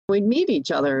We'd meet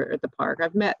each other at the park.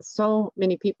 I've met so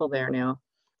many people there now.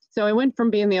 So I went from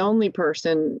being the only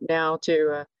person now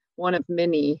to one of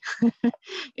many.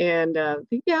 And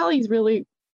the alleys really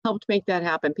helped make that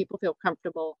happen. People feel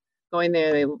comfortable going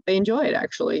there. They enjoy it,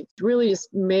 actually. It really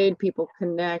just made people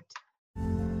connect.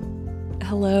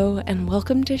 Hello, and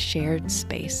welcome to Shared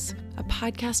Space, a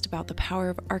podcast about the power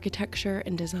of architecture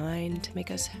and design to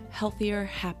make us healthier,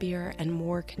 happier, and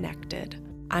more connected.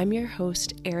 I'm your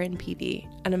host, Erin Peavy,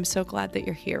 and I'm so glad that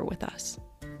you're here with us.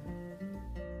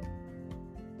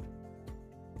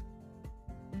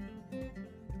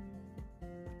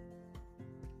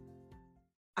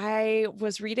 I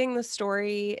was reading the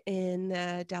story in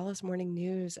the Dallas Morning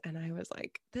News, and I was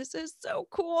like, this is so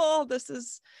cool. This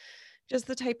is just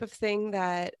the type of thing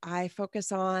that I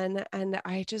focus on. And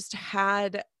I just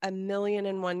had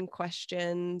 1,000,001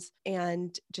 questions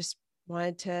and just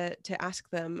wanted to ask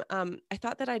them. I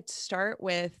thought that I'd start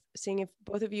with seeing if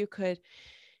both of you could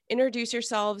introduce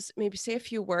yourselves, maybe say a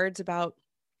few words about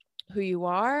who you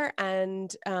are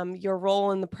and your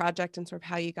role in the project and sort of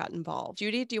how you got involved.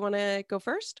 Judy, do you want to go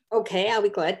first? Okay, I'll be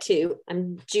glad to.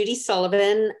 I'm Judy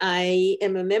Sullivan. I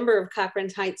am a member of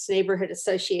Cochrane Heights Neighborhood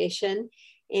Association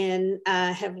and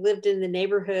have lived in the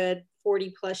neighborhood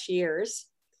 40 plus years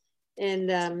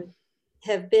and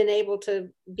have been able to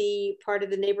be part of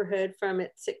the neighborhood from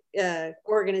its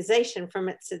organization from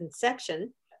its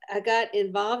inception. I got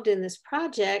involved in this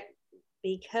project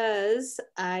because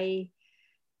I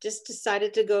just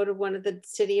decided to go to one of the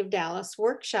City of Dallas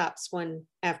workshops one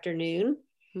afternoon.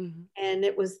 Mm-hmm. And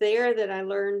it was there that I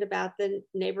learned about the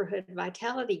Neighborhood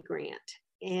Vitality Grant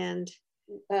and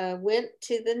went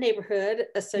to the Neighborhood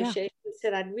Association and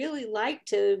said, I'd really like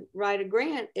to write a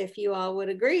grant if you all would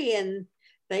agree. And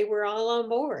they were all on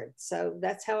board. So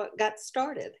that's how it got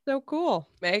started. So cool.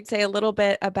 Meg, say a little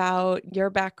bit about your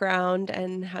background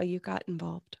and how you got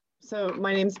involved. So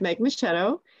my name's Meg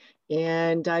Machado,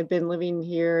 and I've been living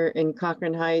here in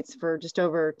Cochrane Heights for just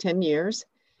over 10 years.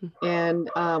 And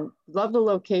love the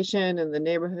location and the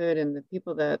neighborhood and the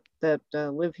people that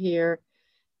live here.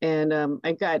 And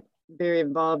I got very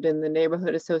involved in the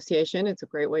neighborhood association. It's a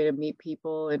great way to meet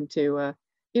people and to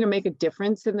make a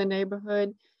difference in the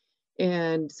neighborhood.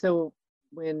 And so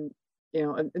when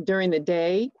during the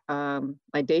day,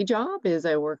 my day job is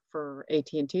I work for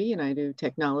AT&T and I do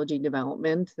technology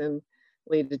development and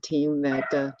lead a team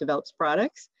that develops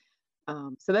products.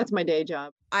 So that's my day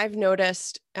job. I've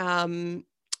noticed, and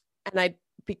I'd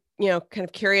be, kind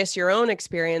of curious your own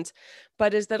experience,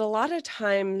 but is that a lot of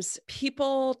times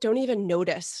people don't even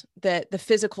notice that the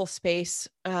physical space,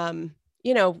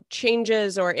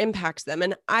 changes or impacts them.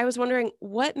 And I was wondering,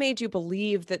 what made you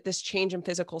believe that this change in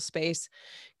physical space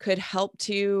could help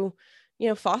to,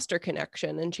 foster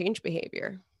connection and change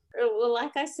behavior? Well,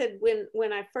 like I said,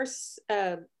 when I first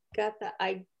got the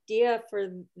idea for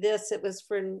this, it was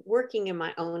from working in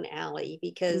my own alley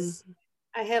because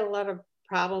I had a lot of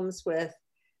problems with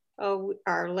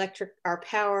our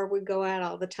power would go out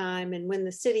all the time. And when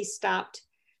the city stopped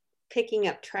picking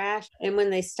up trash and when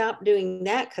they stopped doing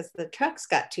that because the trucks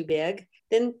got too big,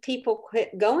 then people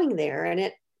quit going there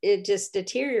and it just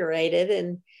deteriorated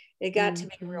and it got to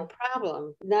be a real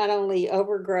problem. Not only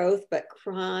overgrowth, but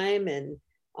crime and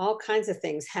all kinds of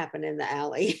things happen in the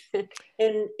alley. and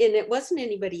it wasn't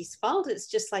anybody's fault. It's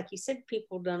just like you said,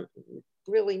 people don't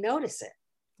really notice it.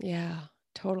 Yeah,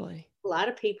 totally. A lot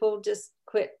of people just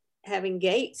quit having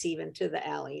gates even to the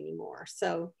alley anymore.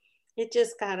 So it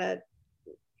just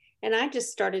and I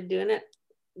just started doing it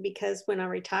because when I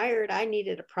retired, I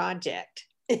needed a project.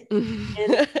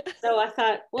 And so I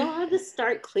thought, well, I'll just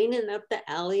start cleaning up the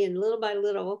alley, and little by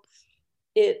little,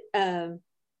 it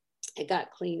got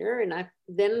cleaner. And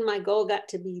then my goal got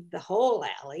to be the whole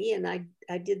alley, and I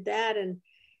did that, and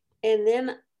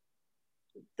then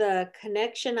the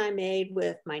connection I made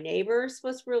with my neighbors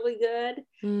was really good.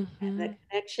 Mm-hmm. And the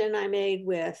connection I made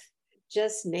with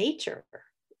just nature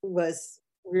was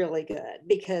really good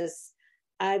because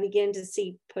I began to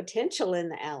see potential in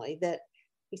the alley. That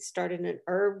we started an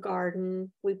herb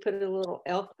garden. We put a little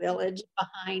elf village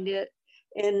behind it.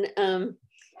 And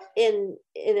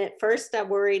at first I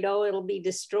worried, it'll be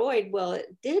destroyed. Well, it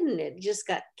didn't. It just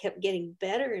kept getting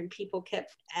better and people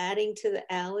kept adding to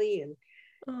the alley and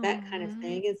that kind of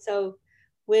thing. And so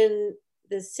when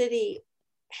the city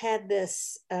had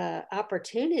this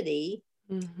opportunity,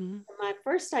 my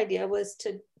first idea was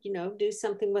to, do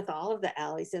something with all of the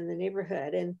alleys in the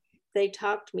neighborhood. And they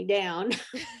talked me down.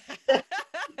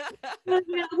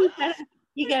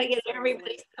 You got to get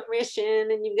everybody's permission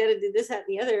and you've got to do this, that,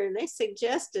 and the other. And they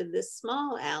suggested this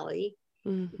small alley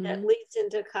that leads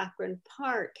into Cochrane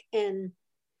Park. And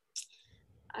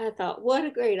I thought, what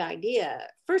a great idea.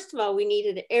 First of all, we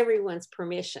needed everyone's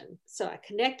permission. So I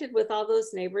connected with all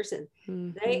those neighbors, and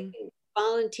they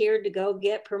volunteered to go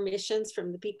get permissions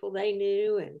from the people they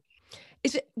knew. And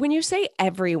Is it, when you say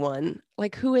everyone,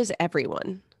 like who is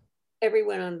everyone?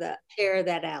 everyone on the share of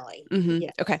that alley.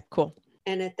 Yeah. Okay, cool.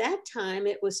 And at that time,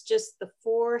 it was just the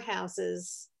 4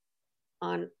 houses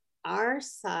on our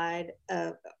side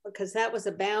of, because that was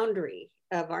a boundary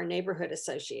of our neighborhood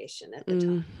association at the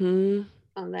time.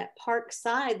 On that park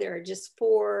side, there are just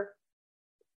 4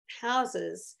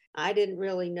 houses. I didn't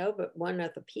really know but one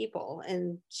of the people,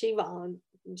 and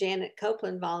Janet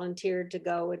Copeland volunteered to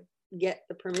go and get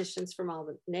the permissions from all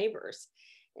the neighbors.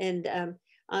 And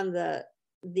on the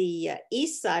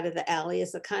east side of the alley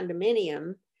is a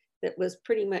condominium that was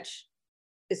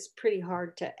it's pretty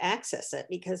hard to access it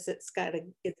because it's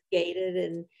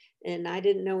gated, and I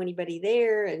didn't know anybody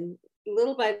there. And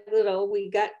little by little, we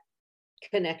got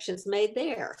connections made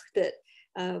there that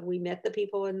we met the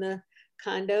people in the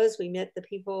condos. We met the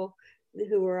people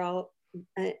who were all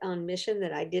on mission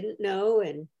that I didn't know.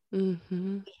 And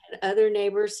we had other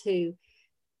neighbors who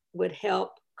would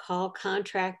help call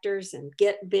contractors and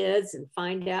get bids and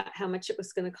find out how much it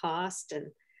was going to cost and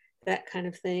that kind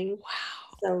of thing.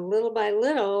 Wow. So little by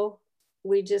little,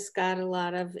 we just got a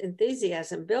lot of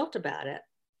enthusiasm built about it.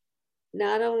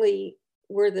 Not only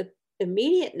were the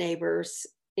immediate neighbors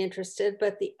interested,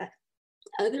 but the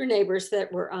other neighbors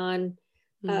that were on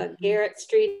Garrett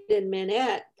Street and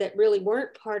Manette that really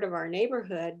weren't part of our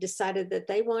neighborhood decided that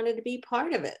they wanted to be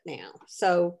part of it now.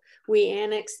 So we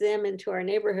annexed them into our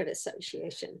neighborhood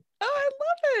association. Oh, I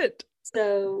love it.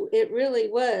 So it really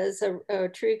was a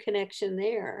true connection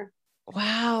there.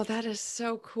 Wow, that is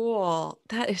so cool.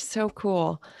 That is so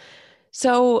cool.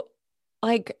 So,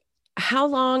 like, how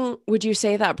long would you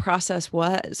say that process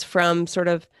was from sort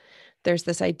of there's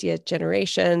this idea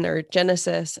generation or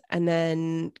genesis, and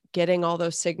then getting all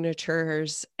those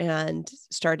signatures and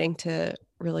starting to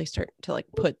really start to like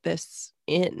put this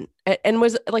in? And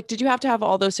was like, did you have to have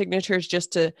all those signatures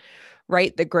just to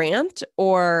write the grant,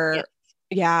 or?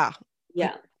 Yeah.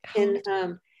 And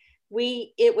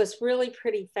it was really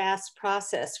pretty fast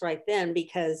process right then,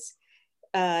 because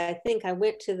I think I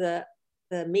went to the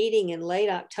meeting in late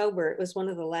October. It was one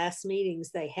of the last meetings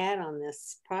they had on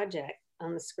this project,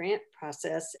 on this grant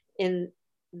process, and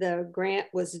the grant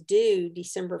was due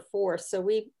December 4th. So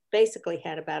we basically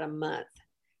had about a month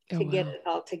to get it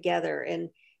all together. And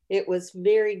it was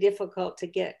very difficult to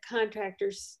get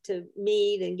contractors to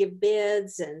meet and give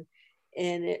bids, and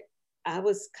I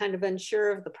was kind of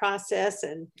unsure of the process,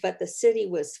 but the city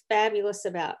was fabulous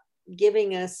about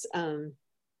giving us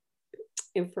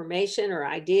information or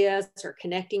ideas or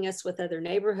connecting us with other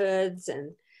neighborhoods,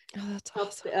 and that's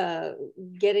awesome.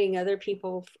 Getting other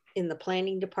people in the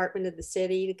planning department of the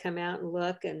city to come out and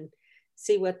look and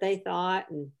see what they thought.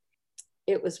 And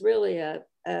it was really a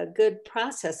good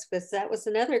process, because that was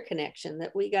another connection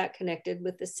that we got connected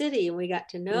with the city, and we got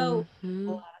to know a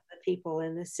lot of the people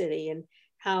in the city and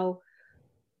how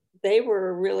they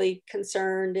were really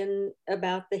concerned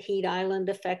about the heat island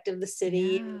effect of the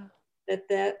city.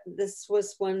 That this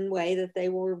was one way that they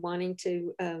were wanting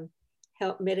to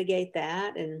help mitigate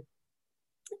that, and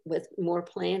with more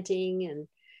planting and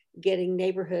getting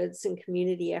neighborhoods and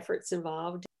community efforts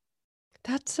involved.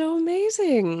 That's so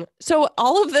amazing. So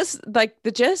all of this, like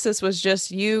the genesis was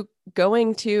just you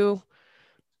going to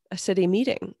a city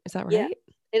meeting. Is that right? Yeah.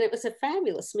 And it was a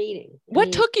fabulous meeting.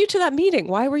 What took you to that meeting?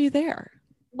 Why were you there?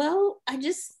 Well, I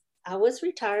was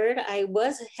retired. I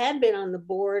had been on the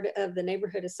board of the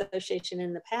neighborhood association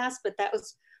in the past, but that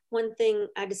was one thing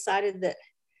I decided that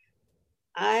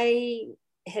I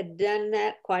had done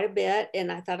that quite a bit,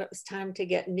 and I thought it was time to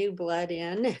get new blood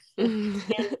in.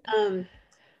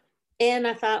 And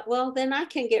I thought, well, then I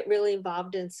can get really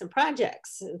involved in some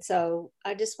projects. And so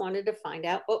I just wanted to find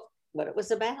out what it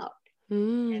was about.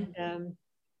 And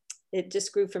it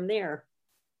just grew from there.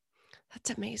 That's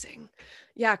amazing.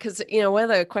 Yeah, because, one of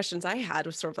the questions I had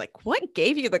was sort of like, what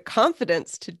gave you the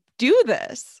confidence to do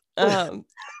this? That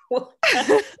was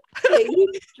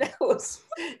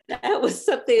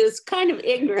something that was kind of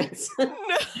ignorance.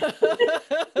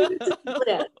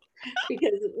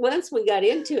 Because once we got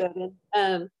into it,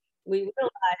 we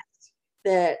realized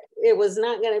that it was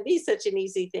not going to be such an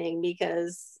easy thing,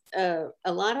 because a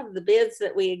lot of the bids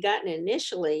that we had gotten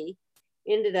initially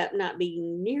ended up not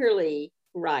being nearly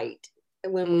right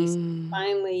when we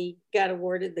finally got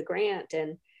awarded the grant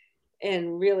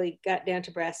and really got down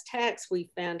to brass tacks. We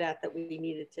found out that we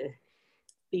needed to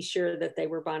be sure that they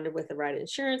were bonded with the right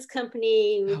insurance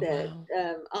company,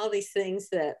 all these things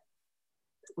that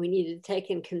we needed to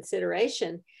take in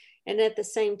consideration. And at the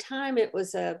same time, it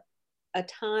was a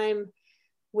time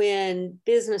when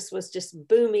business was just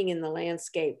booming in the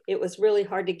landscape. It was really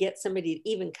hard to get somebody to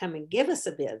even come and give us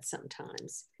a bid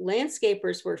sometimes.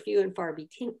 Landscapers were few and far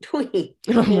between.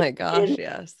 Oh my gosh,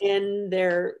 yes. And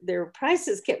their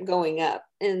prices kept going up.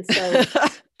 And so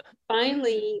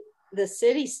finally the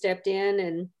city stepped in,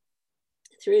 and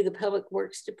through the Public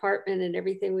Works Department and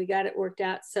everything, we got it worked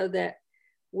out so that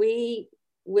we,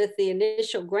 with the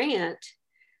initial grant,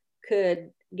 could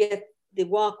get the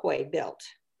walkway built.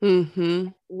 Mm-hmm.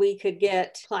 We could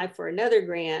apply for another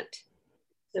grant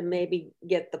to maybe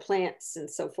get the plants and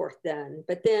so forth done.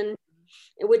 But then,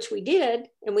 which we did,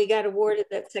 and we got awarded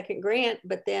that second grant,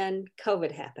 but then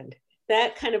COVID happened.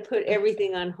 That kind of put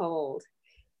everything on hold.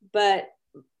 But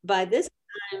by this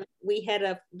time, we had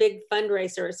a big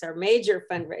fundraiser. It's our major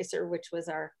fundraiser, which was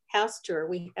our house tour.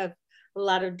 We have a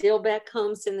lot of Dilbeck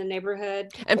homes in the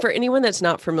neighborhood. And for anyone that's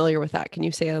not familiar with that, can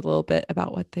you say a little bit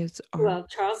about what those are? Well,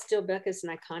 Charles Dilbeck is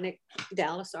an iconic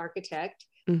Dallas architect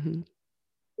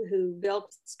who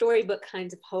built storybook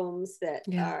kinds of homes that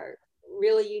are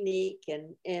really unique,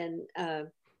 and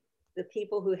the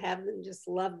people who have them just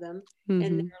love them.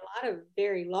 And there are a lot of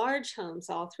very large homes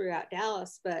all throughout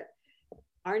Dallas, but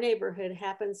our neighborhood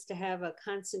happens to have a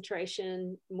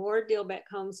concentration, more Dilbeck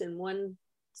homes in one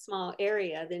small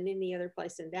area than any other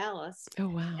place in Dallas. Oh,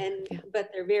 wow. But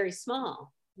they're very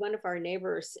small. One of our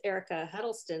neighbors, Erica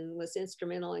Huddleston, was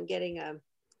instrumental in getting a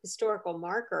historical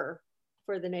marker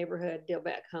for the neighborhood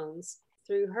Dilbeck homes.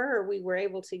 Through her, we were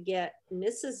able to get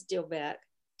Mrs. Dilbeck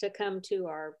to come to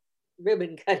our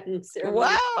ribbon cuttings, or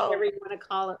whatever you want to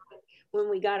call it, when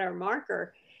we got our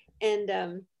marker.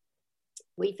 And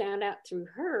we found out through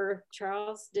her,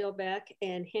 Charles Dilbeck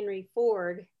and Henry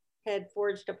Ford had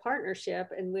forged a partnership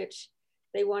in which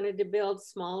they wanted to build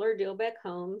smaller Dilbeck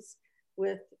homes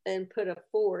and put a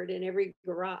Ford in every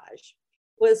garage.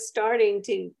 Was starting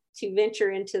to venture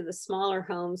into the smaller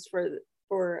homes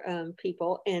for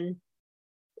people, and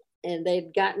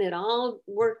they'd gotten it all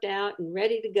worked out and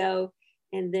ready to go.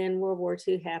 And then World War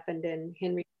II happened, and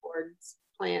Henry Ford's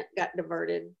plant got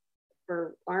diverted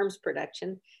for arms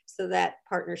production, so that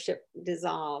partnership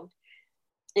dissolved.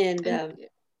 And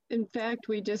in fact,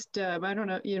 we just, I don't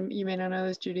know, you may not know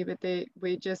this, Judy, but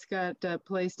we just got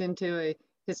placed into a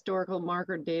historical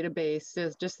marker database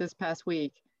just this past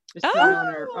week, just put it on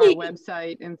our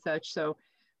website and such. So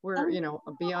we're,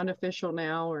 beyond official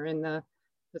now. We're in the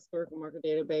historical marker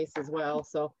database as well.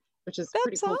 So, which is a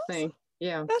pretty cool thing.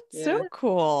 Yeah. That's so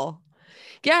cool.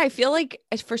 Yeah. I feel like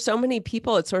for so many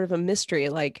people, it's sort of a mystery.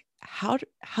 Like, how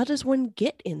does one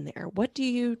get in there? What do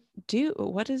you do?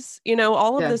 What is,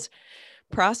 all of this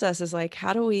process is like,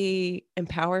 how do we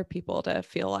empower people to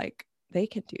feel like they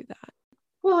can do that?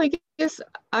 Well, I guess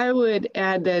I would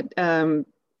add that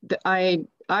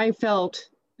I felt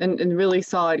and really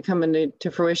saw it come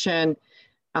into fruition.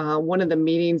 One of the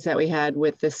meetings that we had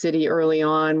with the city early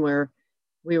on, where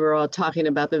we were all talking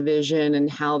about the vision and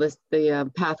how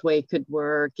the pathway could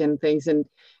work and things. And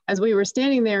as we were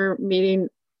standing there meeting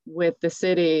with the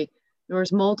city, there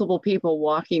was multiple people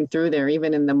walking through there,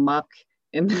 even in the muck,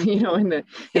 in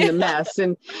the mess.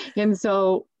 And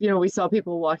so, we saw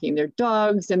people walking their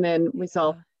dogs, and then we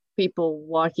saw people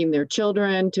walking their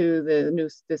children to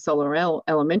the Solar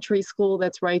Elementary School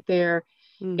that's right there.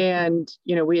 And,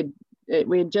 we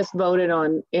had just voted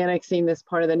on annexing this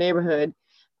part of the neighborhood.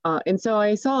 And so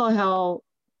I saw how,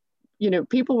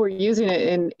 people were using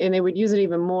it, and they would use it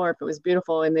even more if it was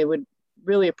beautiful, and they would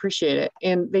really appreciate it.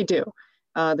 And they do.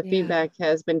 The feedback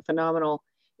has been phenomenal.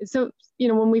 So,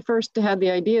 when we first had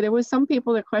the idea, there was some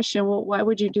people that questioned, well, why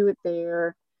would you do it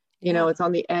there? It's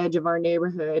on the edge of our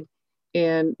neighborhood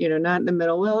and, not in the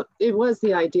middle. Well, it was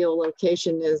the ideal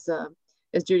location,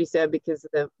 as Judy said, because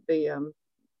the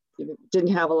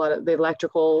didn't have a lot of the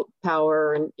electrical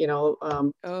power and,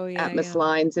 atmos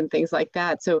lines and things like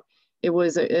that. So it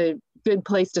was a good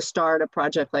place to start a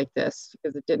project like this,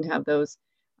 because it didn't have those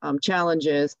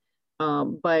challenges.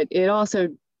 But it also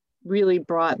really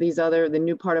brought the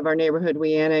new part of our neighborhood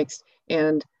we annexed,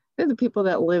 and the people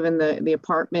that live in the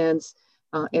apartments,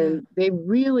 and they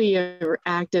really are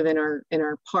active in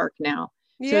our park now.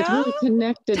 So it's really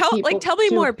connected. Tell me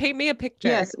more, paint me a picture.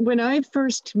 Yes, when I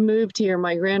first moved here,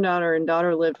 my granddaughter and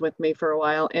daughter lived with me for a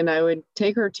while, and I would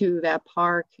take her to that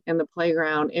park and the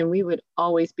playground, and we would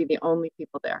always be the only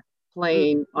people there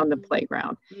playing on the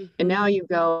playground. And now you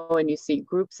go and you see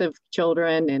groups of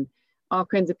children and all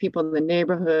kinds of people in the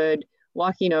neighborhood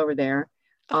walking over there.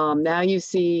 Now you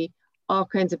see all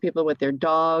kinds of people with their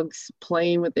dogs,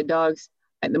 playing with the dogs.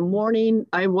 In the morning,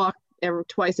 I walk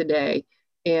twice a day.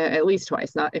 and at least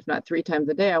twice, not if not 3 times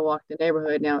a day. I walk the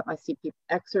neighborhood. Now I see people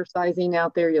exercising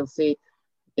out there. You'll see,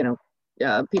 you know,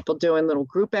 people doing little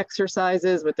group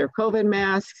exercises with their COVID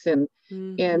masks, and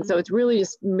so it's really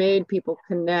just made people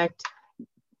connect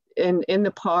in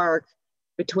the park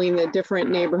between the different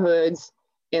neighborhoods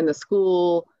and the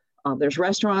school. There's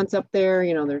restaurants up there,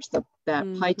 you know, there's that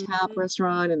Pie Tap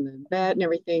restaurant and the vet and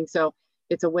everything. So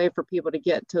it's a way for people to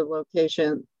get to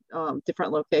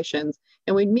different locations,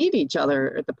 and we meet each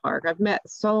other at the park. I've met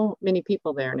so many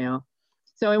people there now.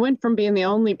 So I went from being the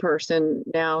only person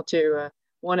now to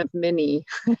one of many.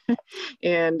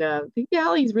 And the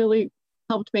alleys really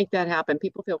helped make that happen.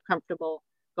 People feel comfortable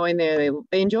going there.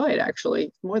 They enjoy it, actually.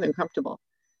 It's more than comfortable.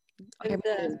 And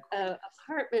the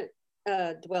apartment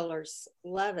dwellers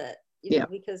love it, you know,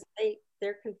 because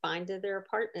they're confined to their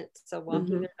apartments. So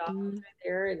walking their dog through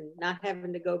there and not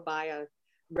having to go by a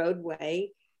roadway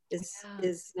is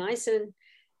nice.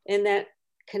 And that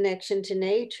connection to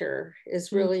nature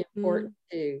is really important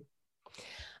too.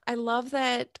 I love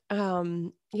that, you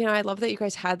know, I love that you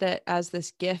guys had that as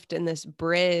this gift and this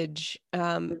bridge,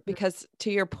 because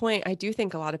to your point, I do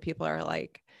think a lot of people are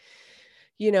like,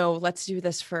 you know, let's do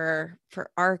this for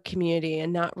our community,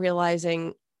 and not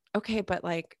realizing, okay, but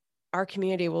like our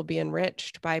community will be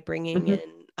enriched by bringing in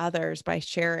others, by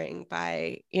sharing,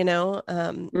 by, you know,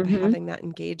 by having that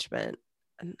engagement.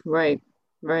 Right.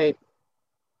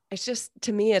 It's just,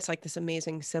 to me, it's like this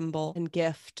amazing symbol and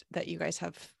gift that you guys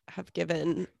have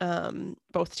given,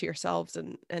 both to yourselves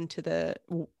and to the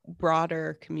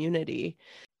broader community.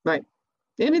 Right.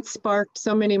 And it sparked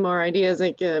so many more ideas.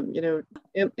 Like, you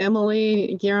know,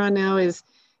 Emily Guerin now is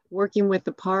working with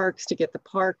the parks to get the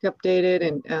park updated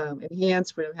and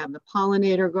enhanced. We have the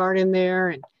pollinator garden there,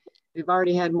 and we've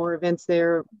already had more events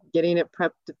there, getting it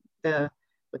prepped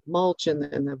with mulch and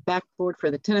the backboard for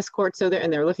the tennis court. So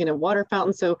they're looking at water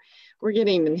fountains. So we're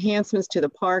getting enhancements to the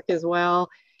park as well.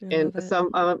 And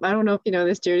some, I don't know if you know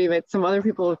this, Judy, but some other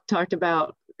people have talked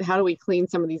about how do we clean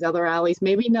some of these other alleys,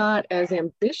 maybe not as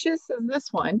ambitious as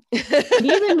this one, but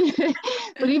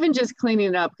even just cleaning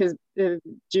it up, because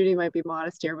Judy might be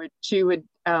modest here, but she would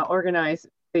organize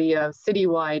the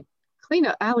citywide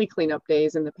alley cleanup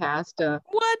days in the past.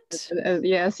 What?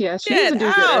 Yes. She's Get a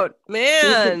do-gooder. out,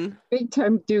 man. Big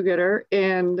time do-gooder.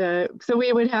 And so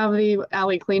we would have the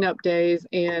alley cleanup days,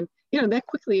 and you know, that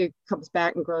quickly comes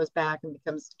back and grows back and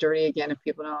becomes dirty again if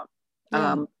people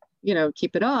don't you know,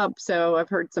 keep it up. So I've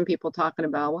heard some people talking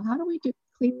about, well, how do we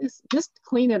clean this? Just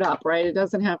clean it up, right? It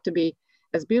doesn't have to be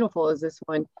as beautiful as this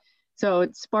one. So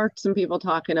it sparked some people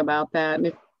talking about that. And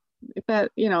if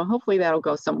that, you know, hopefully that'll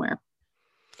go somewhere.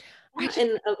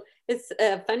 And it's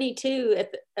funny too,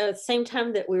 at the same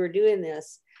time that we were doing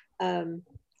this,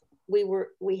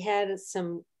 we had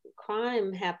some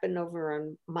crime happen over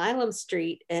on Milam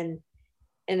Street, and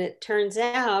it turns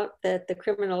out that the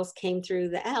criminals came through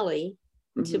the alley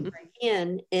to break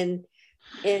in, and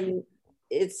it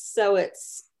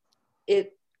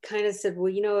kind of said, well,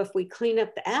 you know, if we clean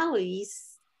up the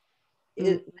alleys,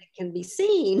 it can be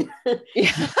seen.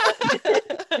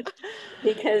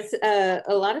 Because a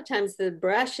lot of times the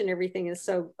brush and everything is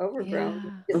so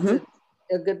overgrown. It's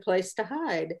a good place to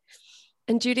hide.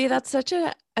 And Judy, that's such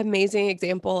an amazing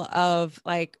example of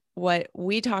like what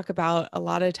we talk about a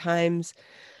lot of times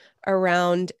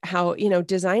around how, you know,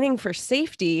 designing for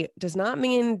safety does not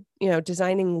mean, you know,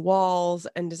 designing walls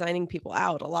and designing people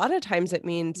out. A lot of times it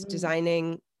means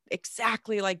designing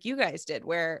exactly like you guys did,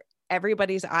 where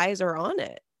everybody's eyes are on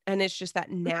it. And it's just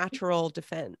that natural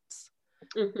defense.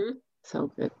 So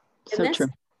good. So true.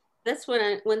 That's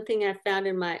one thing I found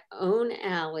in my own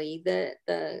alley,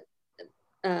 the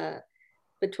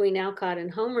between Alcott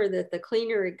and Homer, that the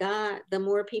cleaner it got, the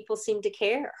more people seemed to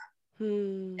care.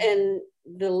 And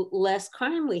the less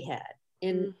crime we had.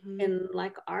 And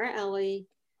like our alley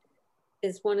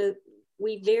is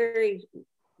we very,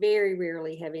 very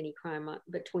rarely have any crime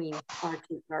between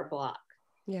our block.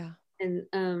 Yeah.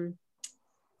 And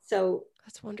so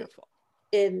that's wonderful.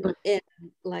 And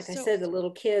like I said, the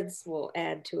little kids will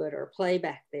add to it or play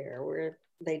back there where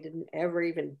they didn't ever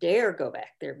even dare go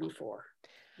back there before.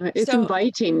 It's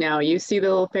inviting now. You see the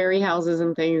little fairy houses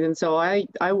and things. And so I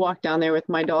walk down there with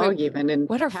my dog even. And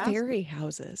what are fairy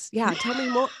houses? Yeah. Tell me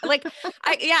more. Like,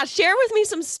 share with me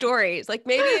some stories. Like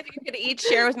maybe if you could each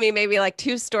share with me, maybe like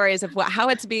 2 stories of how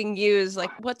it's being used.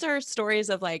 Like what's our stories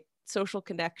of like social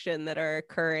connection that are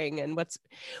occurring, and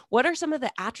what are some of the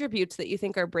attributes that you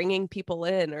think are bringing people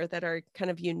in or that are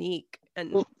kind of unique?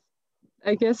 And well,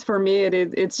 I guess for me,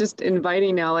 it's just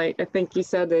inviting now. I think you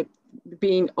said that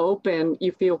being open,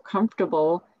 you feel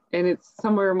comfortable, and it's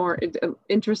somewhere more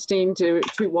interesting to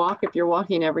walk if you're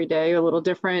walking every day, a little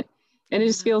different. And it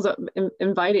just feels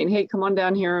inviting. Hey, come on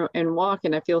down here and walk,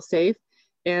 and I feel safe.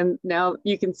 And now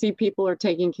you can see people are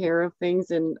taking care of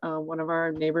things. And one of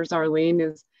our neighbors, Arlene,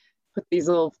 is put these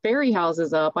little fairy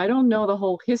houses up. I don't know the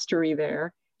whole history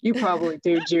there. You probably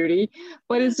do, Judy.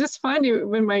 But it's just fun.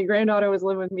 When my granddaughter was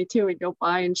living with me too, we'd go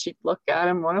by and she'd look at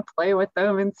them, want to play with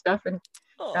them and stuff. And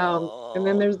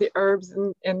then there's the herbs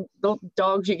and the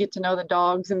dogs. You get to know the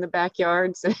dogs in the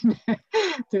backyards and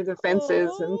through the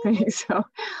fences and things. So,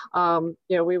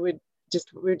 we would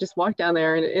just walk down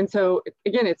there. And so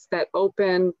again, it's that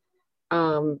open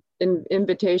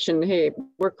invitation. Hey,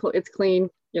 it's clean.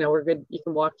 We're good. You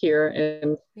can walk here,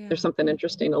 and there's something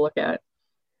interesting to look at.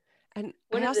 And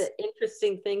one of the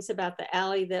interesting things about the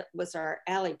alley that was our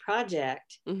alley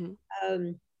project,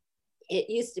 it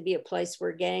used to be a place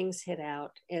where gangs hid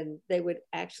out, and they would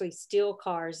actually steal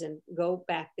cars and go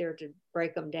back there to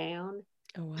break them down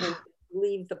and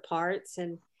leave the parts.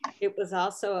 And it was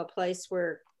also a place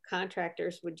where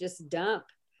contractors would just dump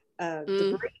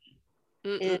debris.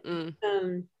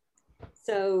 And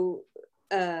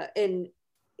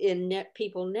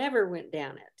people never went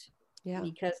down it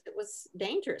because it was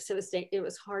dangerous. It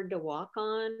was hard to walk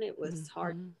on. It was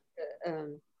hard.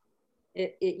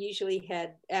 It usually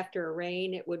had, after a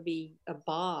rain, it would be a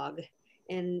bog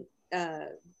and an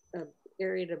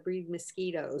area to breed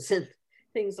mosquitoes and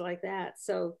things like that.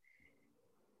 So,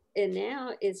 and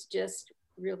now it's just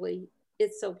really,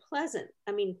 it's so pleasant.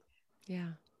 I mean,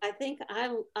 I think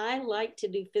I like to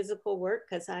do physical work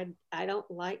because I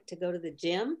don't like to go to the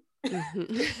gym.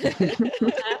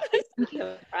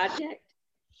 Project.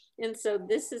 And so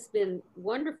this has been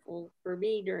wonderful for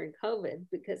me during COVID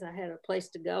because I had a place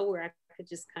to go where I could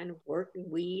just kind of work and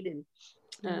weed and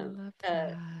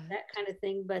that kind of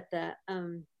thing. But the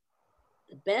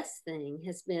best thing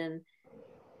has been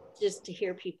just to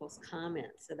hear people's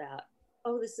comments about,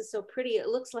 oh, this is so pretty. It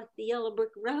looks like the yellow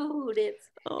brick road. It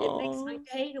makes my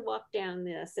day to walk down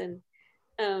this, and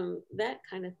that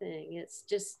kind of thing.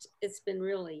 It's been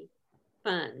really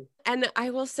fun. And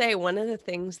I will say, one of the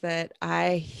things that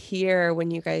I hear when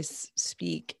you guys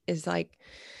speak is like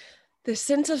the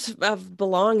sense of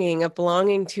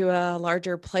belonging to a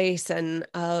larger place and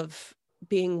of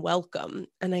being welcome.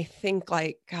 And I think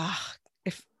like,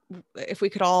 if we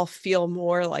could all feel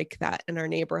more like that in our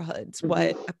neighborhoods,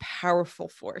 what a powerful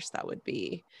force that would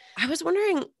be. I was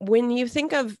wondering, when you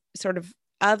think of sort of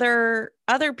other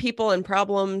people and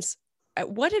problems,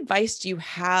 what advice do you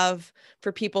have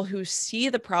for people who see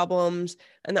the problems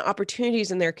and the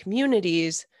opportunities in their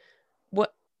communities?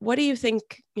 What do you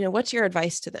think, what's your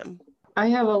advice to them? I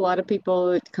have a lot of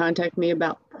people that contact me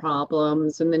about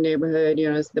problems in the neighborhood,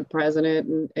 as the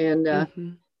president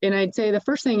and I'd say the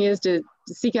first thing is to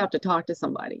seek out to talk to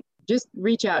somebody. Just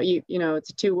reach out. It's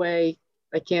a two-way.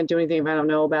 I can't do anything if I don't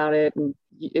know about it. And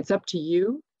it's up to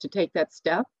you to take that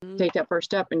step, take that first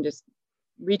step and just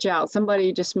reach out.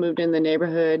 Somebody just moved in the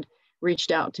neighborhood,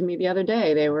 reached out to me the other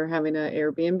day. They were having an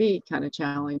Airbnb kind of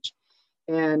challenge.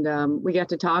 And we got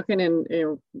to talking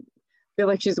and feel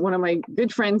like she's one of my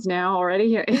good friends now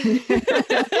already. And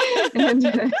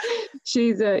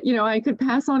she's, I could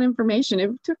pass on information.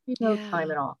 It took me no time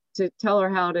at all to tell her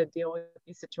how to deal with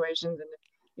these situations and,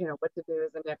 what to do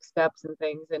as the next steps and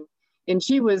things. And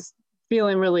she was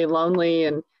feeling really lonely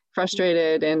and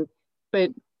frustrated.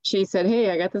 But she said, hey,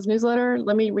 I got this newsletter.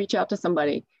 Let me reach out to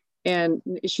somebody. And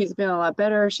she's been a lot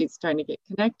better. She's trying to get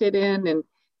connected and,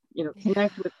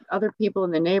 connect with other people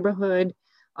in the neighborhood.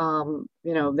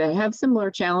 They have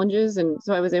similar challenges. And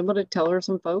so I was able to tell her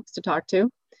some folks to talk to.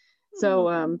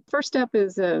 So first step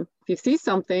is if you see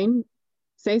something,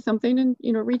 say something and,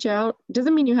 reach out.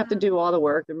 Doesn't mean you have to do all the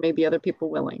work. There may be other people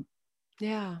willing.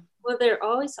 Yeah. Well, there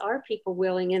always are people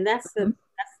willing. And that's the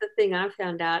thing I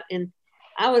found out. And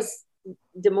I was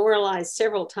demoralized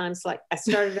several times. Like I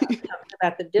started out talking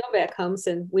about the Dilbeck homes,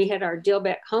 and we had our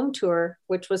Dilbeck home tour,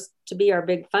 which was to be our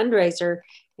big fundraiser.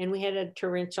 And we had a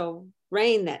torrential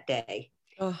rain that day.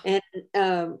 And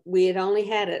we had only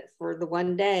had it for the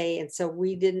one day. And so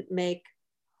we didn't make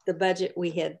the budget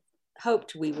we had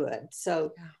hoped we would.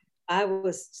 So I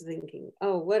was thinking,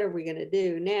 oh, what are we going to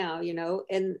do now?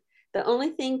 And the only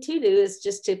thing to do is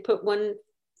just to put one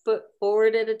foot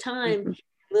forward at a time,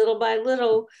 little by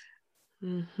little.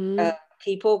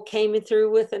 People came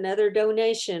through with another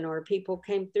donation, or people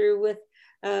came through with,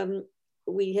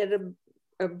 we had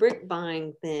a brick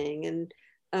buying thing,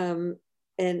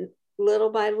 and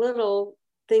little by little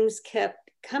things kept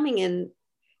coming in.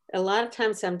 A lot of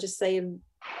times I'm just saying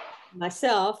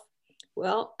myself,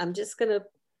 well, I'm just going to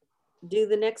do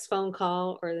the next phone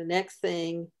call or the next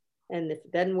thing. And if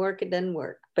it doesn't work, it doesn't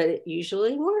work, but it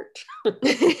usually worked.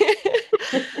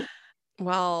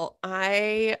 Well,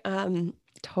 I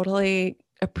totally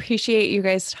appreciate you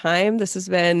guys' time. This has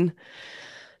been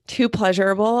too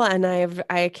pleasurable, and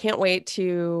I can't wait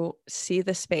to see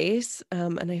the space.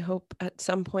 And I hope at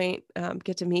some point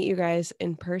get to meet you guys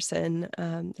in person.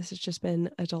 This has just been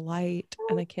a delight,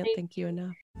 and I can't thank you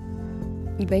enough.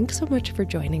 Thanks so much for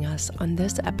joining us on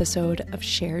this episode of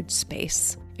Shared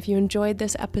Space. If you enjoyed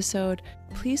this episode,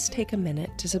 please take a minute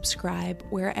to subscribe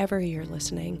wherever you're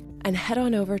listening and head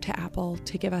on over to Apple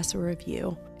to give us a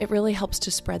review. It really helps to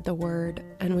spread the word,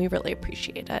 and we really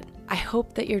appreciate it. I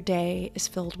hope that your day is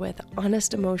filled with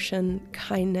honest emotion,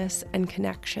 kindness, and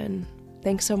connection.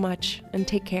 Thanks so much, and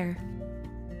take care.